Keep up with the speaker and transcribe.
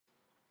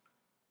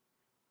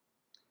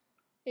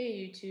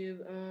Hey YouTube,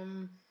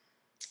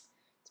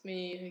 it's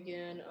me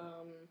again.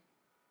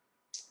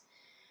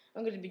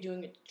 I'm going to be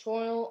doing a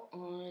tutorial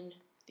on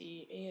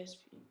the ASP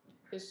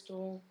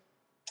pistol.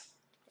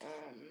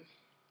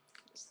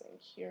 This thing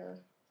here.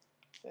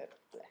 Blah,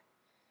 blah.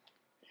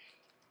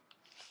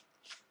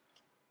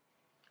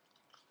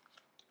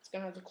 It's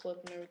gonna have the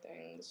clip and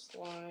everything, the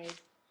slide.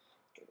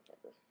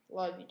 A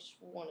lot of you just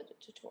wanted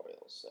a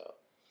tutorial, so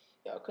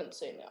yeah, I couldn't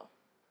say no.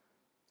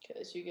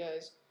 Because you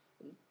guys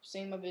have been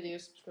seeing my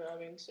videos,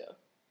 subscribing, so I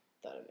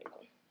thought I'd make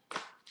one.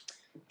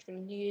 What you're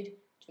gonna need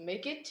to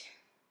make it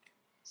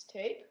is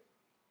tape.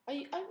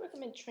 I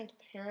recommend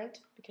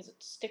transparent because it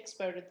sticks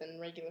better than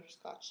regular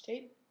Scotch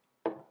tape.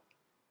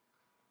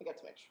 I got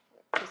to make sure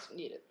in case you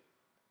need it.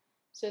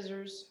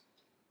 Scissors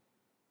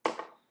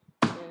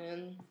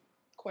and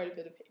quite a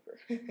bit of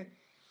paper.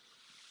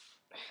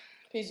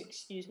 Please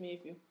excuse me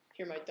if you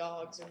hear my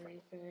dogs or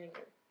anything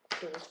or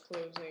doors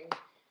closing.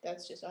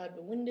 That's just I have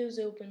the windows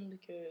open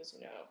because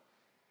yeah.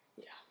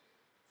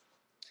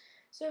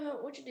 So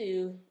what you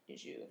do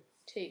is you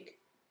take.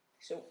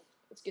 So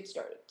let's get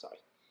started.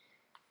 Sorry.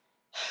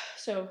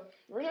 So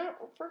we're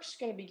first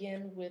going to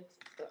begin with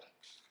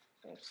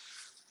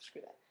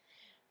screw that,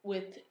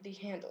 with the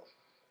handle.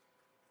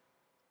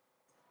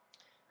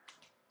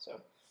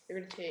 So you're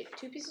going to take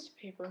two pieces of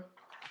paper,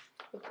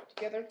 put them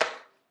together,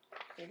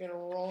 and you're going to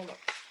roll them up.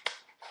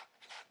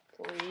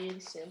 Pretty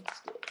simple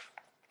stuff.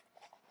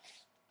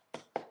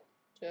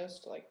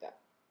 Just like that.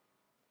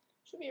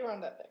 Should be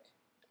around that big.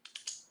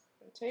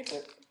 And tape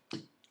it.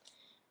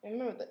 And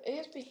remember, the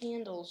ASP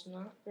handle's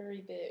not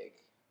very big.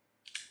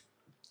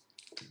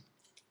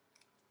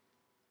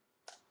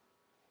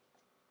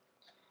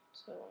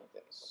 So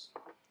like this.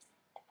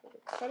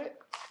 Cut it.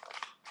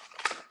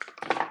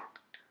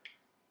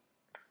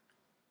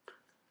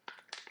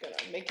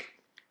 Gonna make it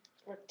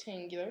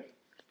rectangular.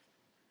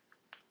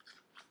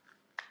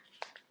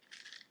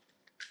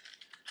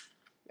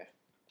 Yeah.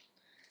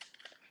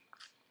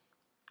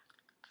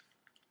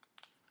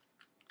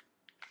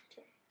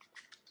 Okay.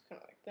 It's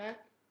kind of like that.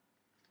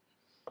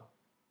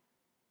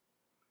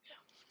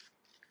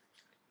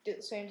 Do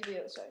the same to the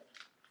other side.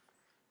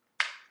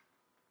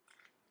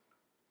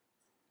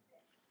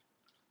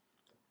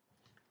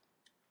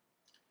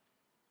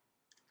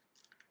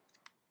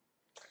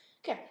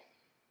 Okay.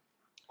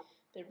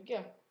 There we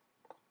go.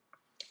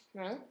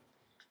 Now,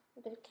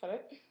 I'm going to cut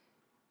it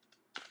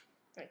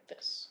like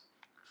this.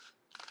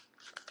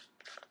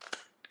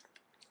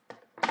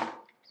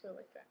 So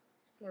like that.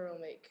 Where we'll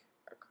make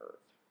our curve.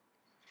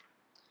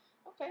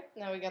 Okay,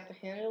 now we got the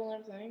handle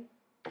and everything.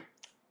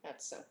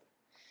 That's simple.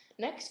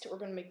 Next, we're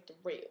going to make the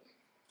rail.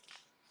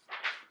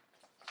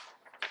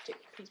 Take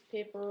a piece of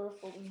paper,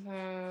 fold it in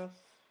half.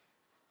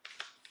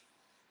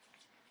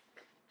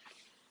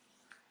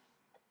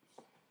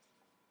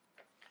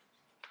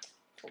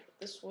 Fold it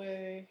this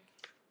way.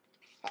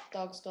 Hot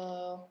dog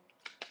style.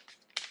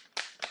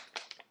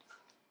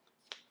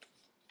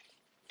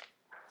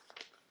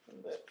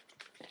 But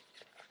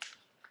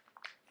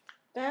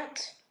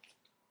that.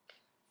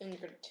 Then you're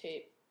going to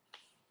tape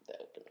the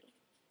open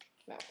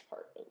mouth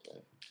part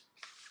open.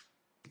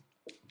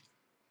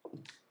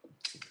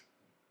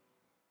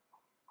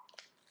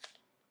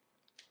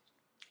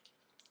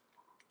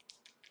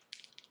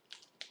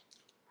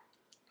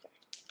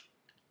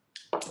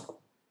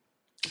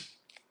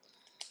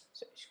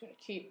 So you're just going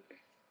to keep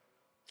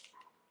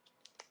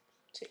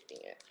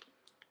taping it.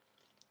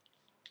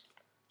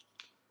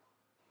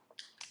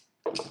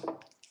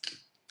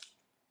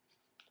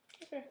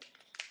 Okay,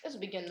 this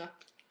will be good enough.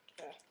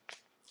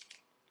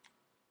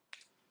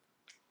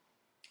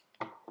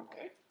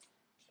 Okay.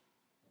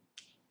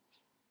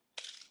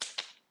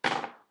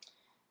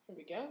 Here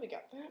we go, we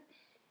got that.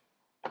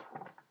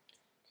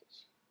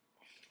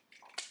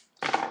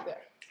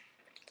 There.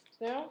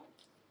 So now,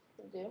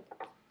 what we'll do,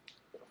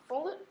 we'll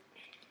fold it,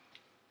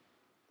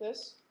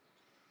 this,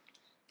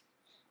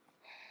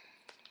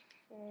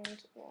 and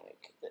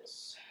like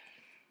this.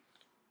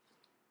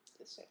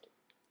 This end.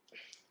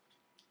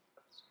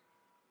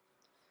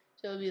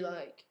 So it'll be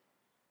like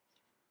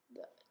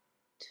that.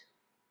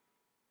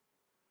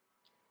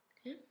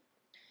 Okay.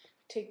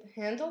 Take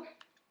the handle.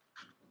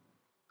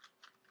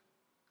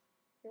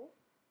 Here.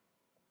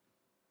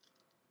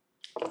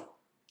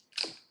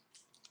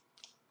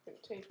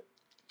 And tape it.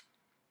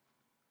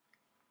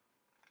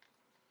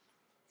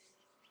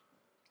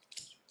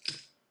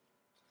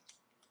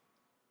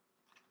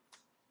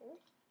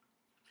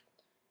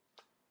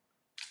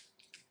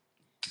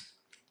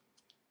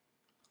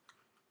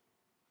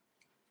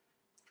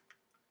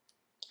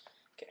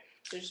 Okay,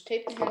 so just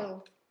tape the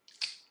handle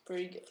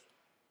pretty good.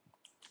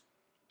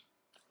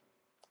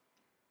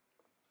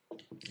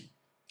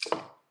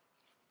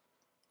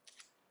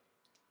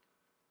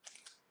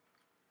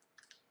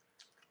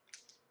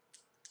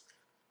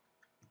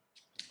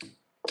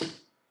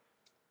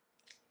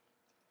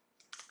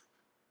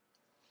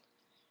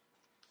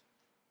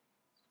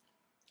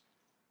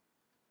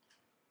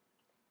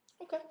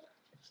 Okay,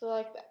 so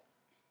like that.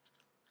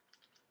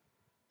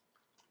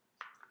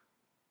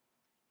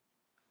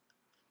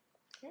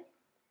 Okay.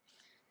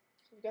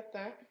 we got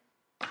that.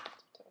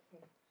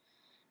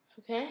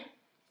 Okay.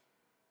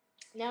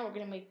 Now we're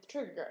gonna make the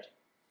trigger guard.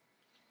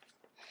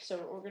 So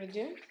what we're gonna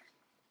do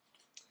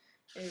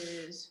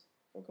is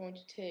we're going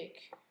to take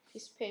a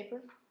piece of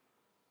paper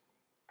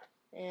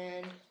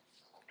and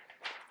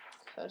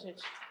cut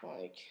it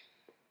like,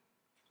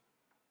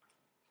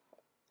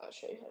 I'll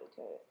show you how to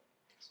cut it.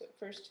 So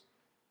first,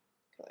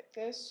 cut like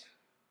this,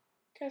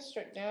 kind of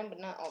straight down, but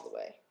not all the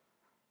way.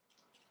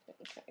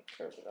 And kind of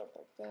curve it up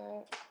like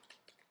that.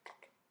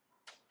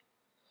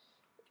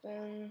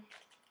 Then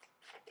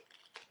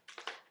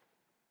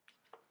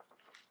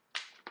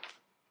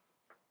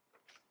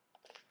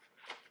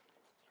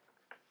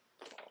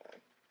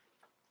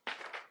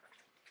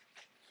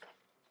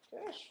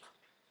gosh.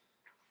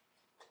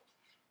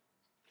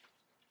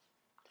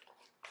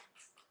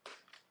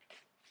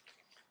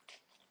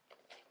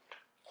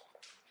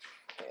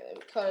 Okay, let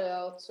me cut it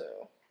out so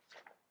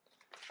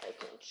I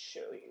can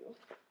show you.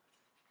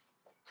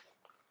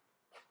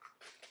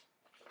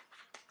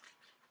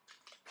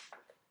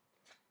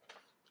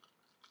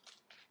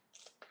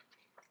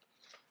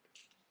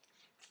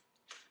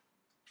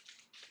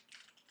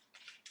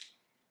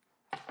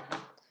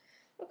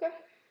 Okay.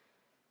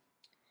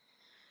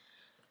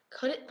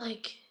 Cut it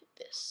like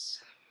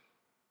this.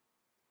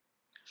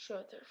 Show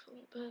it there for a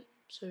little bit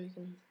so you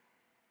can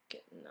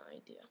get an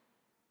idea.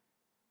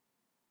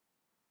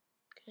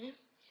 Okay.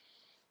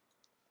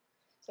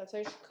 So that's how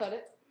you should cut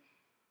it.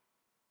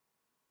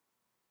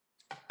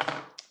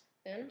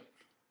 Then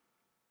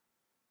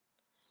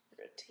you're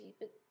going to tape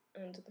it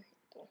onto the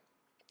handle.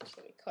 So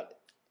let me cut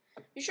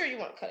it. Be sure you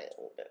want to cut it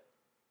a little bit.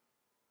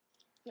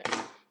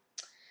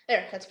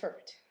 There, that's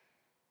perfect.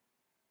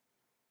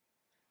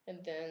 And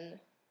then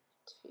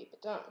tape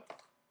it down.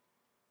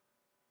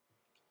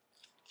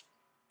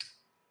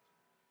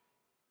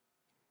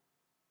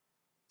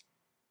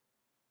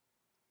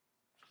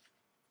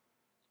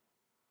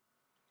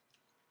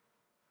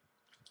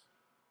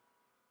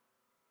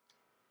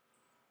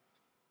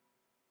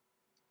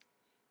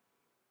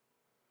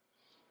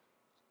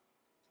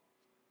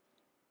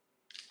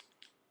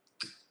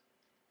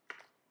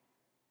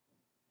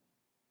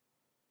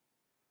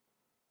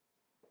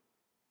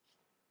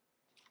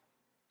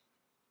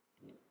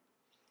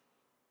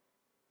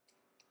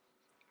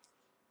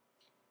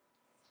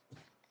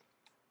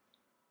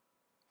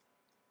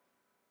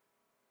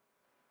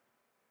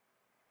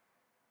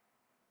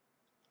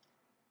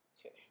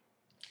 Okay.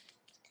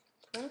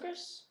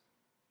 Progress.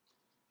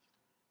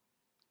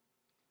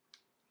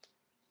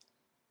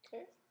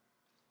 Okay.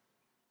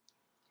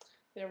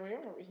 There we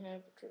are. We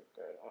have the trigger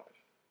guard on.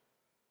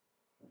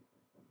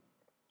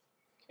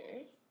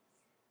 Okay.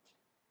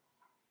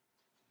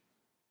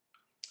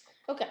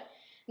 Okay.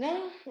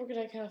 Now we're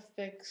gonna kind of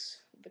fix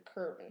the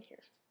curve in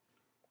here.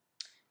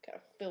 Kind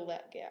of fill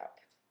that gap.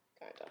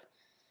 Kinda.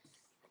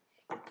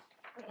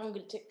 I'm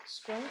gonna take the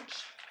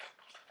scratch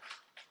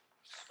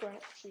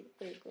sheet of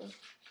paper.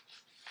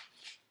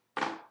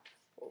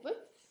 Fold it.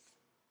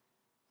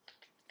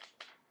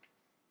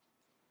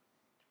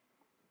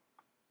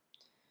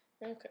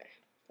 Okay,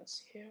 let's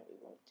see how we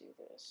want to do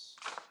this.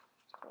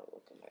 I'll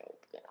look at my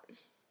old gun.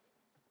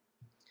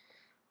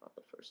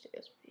 The first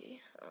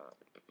ASP.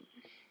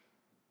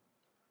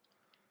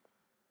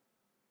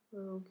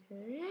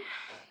 Okay.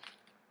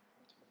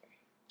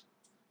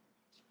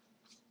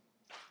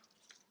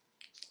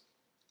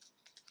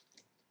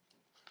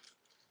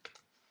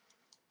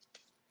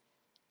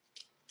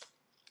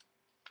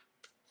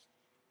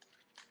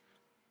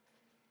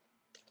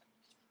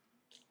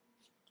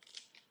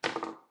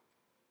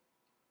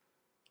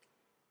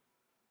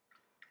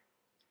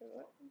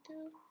 What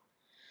do?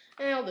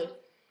 And I'll do.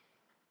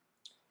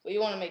 But you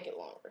want to make it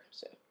longer,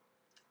 so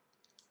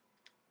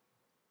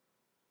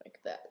like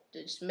that.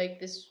 Just make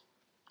this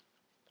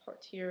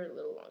part here a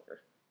little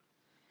longer.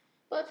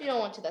 But if you don't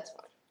want to, that's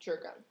fine. It's your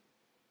gun.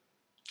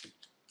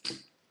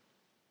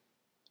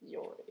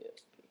 Your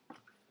ASP.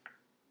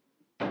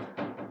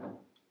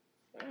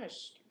 Gosh,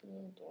 stupid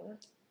little door.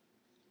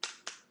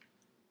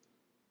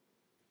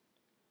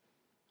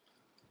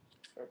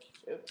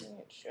 Keeps opening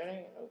and shutting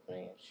and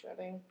opening and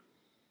shutting.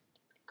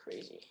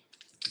 Crazy.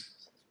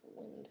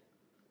 Wind.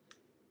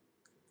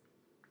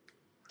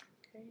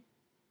 Okay.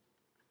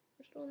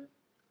 First one.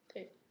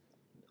 Tape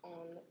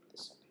on the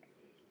second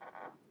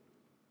one.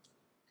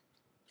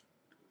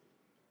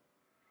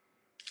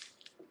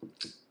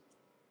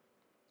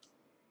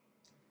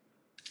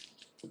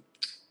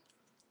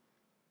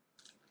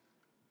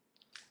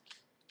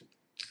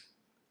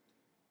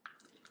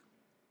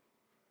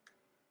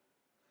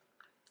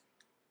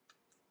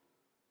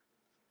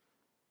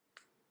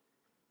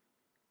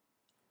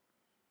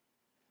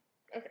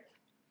 Okay.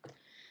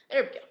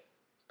 There we go.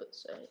 Both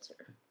sides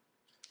are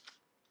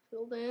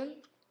filled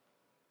in.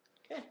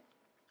 Okay.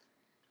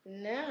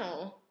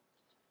 Now,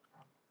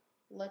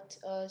 let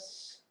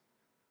us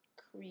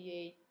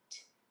create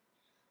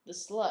the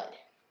slide.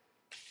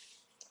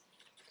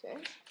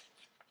 Okay.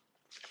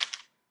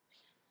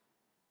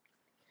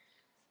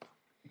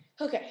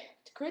 Okay,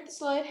 to create the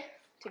slide,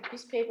 take a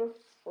piece of paper,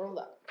 roll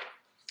it up.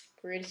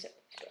 Pretty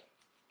simple. So,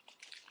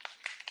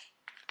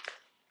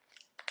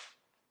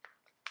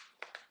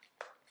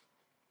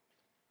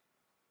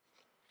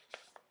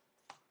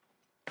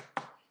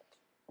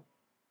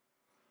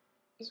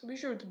 So be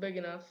sure it's big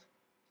enough.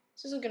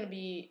 This isn't gonna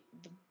be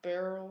the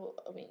barrel.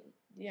 I mean,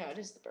 yeah, it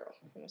is the barrel.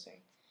 What am I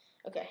saying?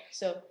 Okay,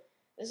 so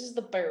this is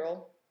the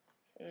barrel.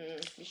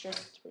 Be sure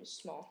it's pretty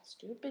small.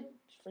 Stupid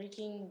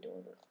freaking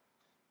door.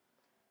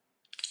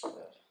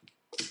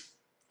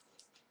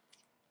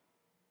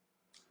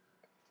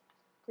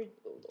 Great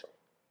little door.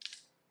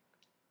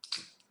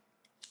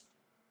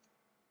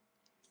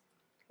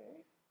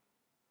 Okay.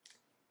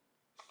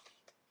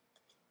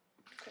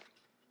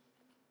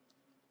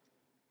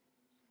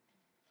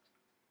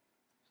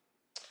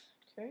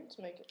 Okay, let's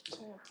make it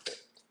tap it.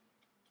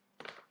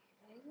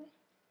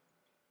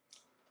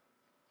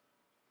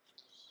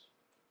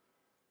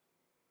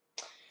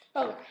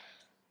 Okay.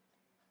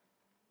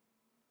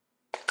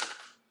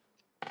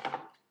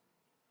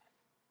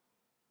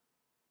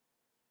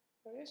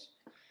 Guys,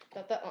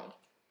 got that on.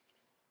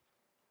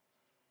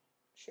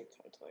 Should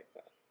come to like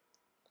that.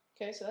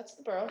 Okay, so that's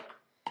the barrel.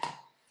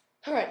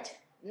 Alright,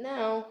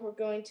 now we're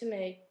going to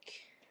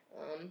make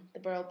the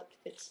barrel that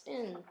fits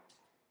in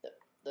the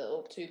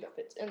little tube that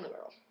fits in the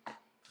barrel.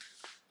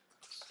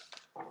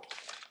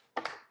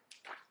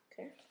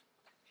 Okay.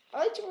 I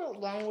like to roll it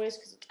long ways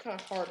because it's kind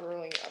of hard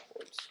rolling it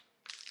upwards.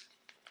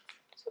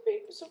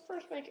 So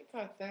first make it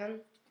kind of thin.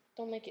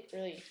 Don't make it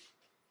really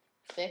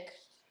thick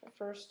at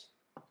first.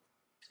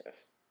 So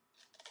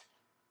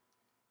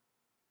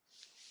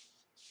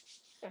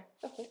yeah,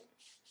 that's it.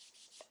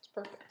 It's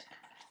perfect.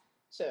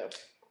 So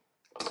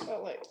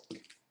about like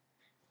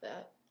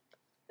that.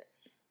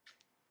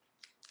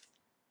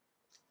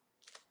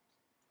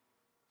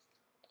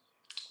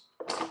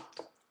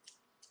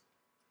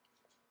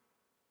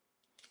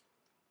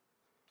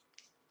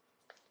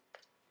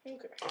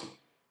 Okay.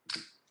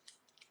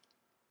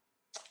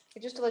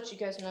 Just to let you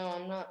guys know,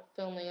 I'm not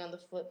filming on the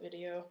flip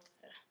video.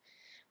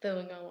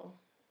 Filming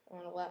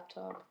on a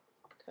laptop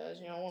because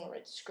I want to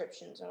write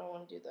descriptions. I don't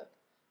want to do the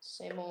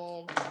same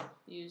old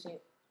using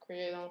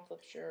create on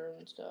Flipshirt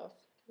and stuff.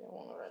 I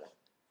want to write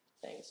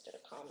a thing instead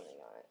of commenting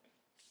on it.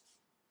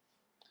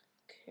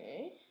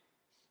 Okay.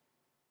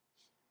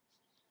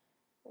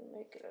 We'll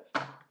make it a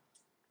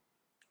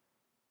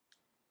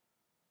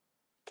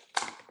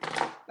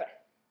there.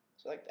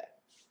 So like that.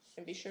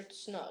 And be sure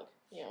it's snug.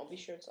 Be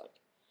sure it's like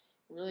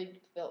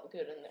really felt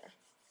good in there.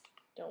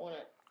 Don't want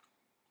it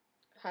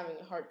having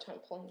a hard time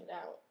pulling it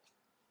out.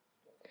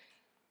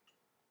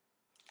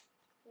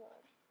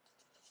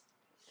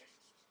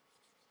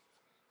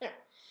 Now,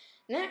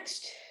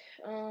 next,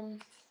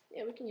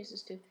 yeah, we can use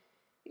this tube.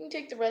 You can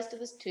take the rest of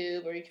this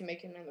tube, or you can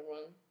make another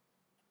one.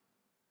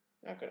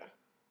 Not gonna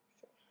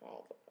show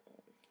all, but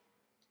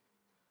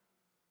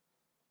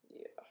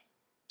yeah.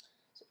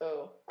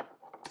 So I'm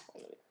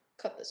gonna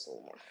cut this a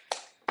little more.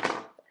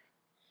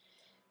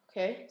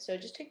 Okay, so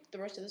just take the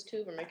rest of this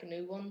tube and make a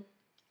new one,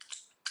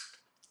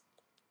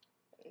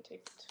 and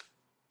take it.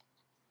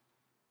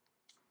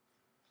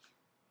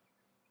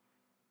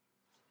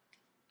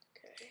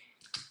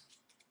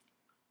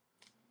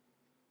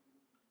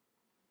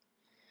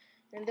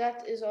 And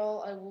that is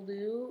all I will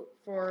do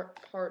for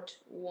part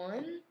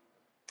 1.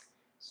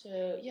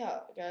 So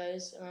yeah,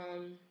 guys,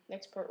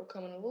 next part will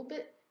come in a little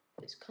bit.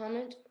 Please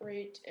comment,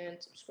 rate,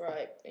 and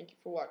subscribe. Thank you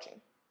for watching.